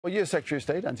Well, U.S. Secretary of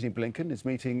State Antony Blinken is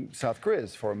meeting South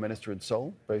Korea's foreign minister in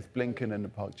Seoul. Both Blinken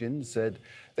and Park Jin said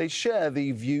they share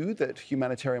the view that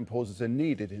humanitarian pauses are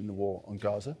needed in the war on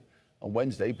Gaza. On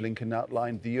Wednesday, Blinken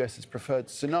outlined the U.S.'s preferred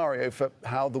scenario for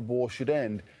how the war should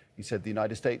end. He said the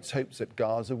United States hopes that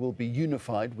Gaza will be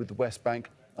unified with the West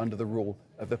Bank under the rule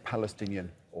of the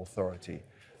Palestinian Authority.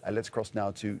 Let's cross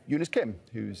now to Eunice Kim,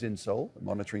 who's in Seoul,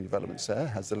 monitoring developments there,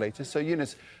 has the latest. So,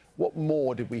 Eunice, what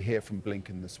more did we hear from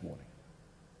Blinken this morning?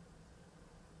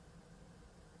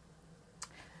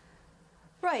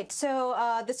 Right.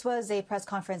 So this was a press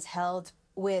conference held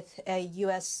with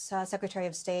U.S. Secretary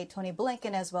of State Tony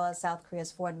Blinken as well as South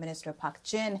Korea's Foreign Minister Park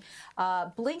Jin.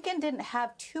 Blinken didn't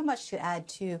have too much to add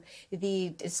to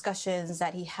the discussions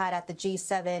that he had at the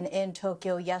G7 in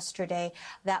Tokyo yesterday.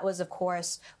 That was, of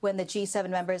course, when the G7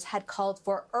 members had called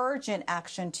for urgent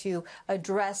action to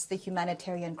address the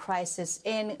humanitarian crisis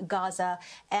in Gaza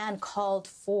and called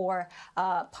for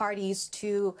parties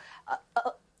to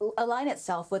align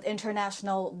itself with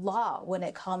international law when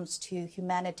it comes to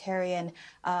humanitarian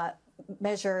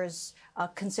measures,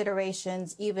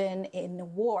 considerations, even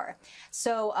in war.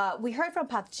 So we heard from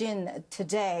Park Jin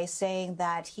today saying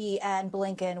that he and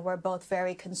Blinken were both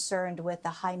very concerned with the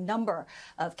high number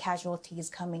of casualties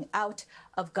coming out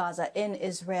of Gaza in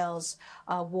Israel's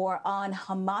war on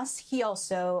Hamas. He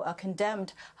also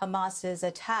condemned Hamas's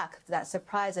attack, that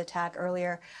surprise attack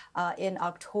earlier in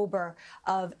October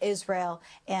of Israel,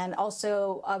 and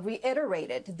also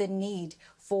reiterated the need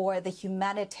for the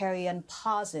humanitarian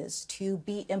pauses to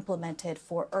be implemented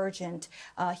for urgent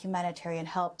humanitarian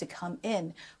help to come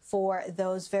in for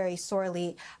those very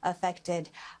sorely affected.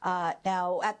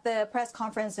 Now, at the press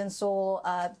conference in Seoul,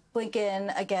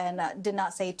 Blinken, again, did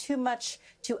not say too much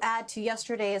to add to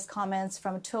yesterday's comments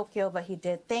from Tokyo, but he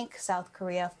did thank South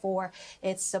Korea for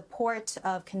its support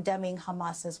of condemning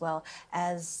Hamas as well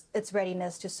as its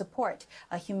readiness to support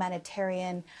a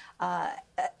humanitarian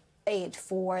aid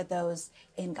for those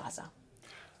in Gaza.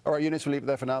 All right, Eunice, we'll leave it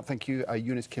there for now. Thank you.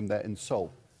 Eunice Kim there in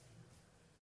Seoul.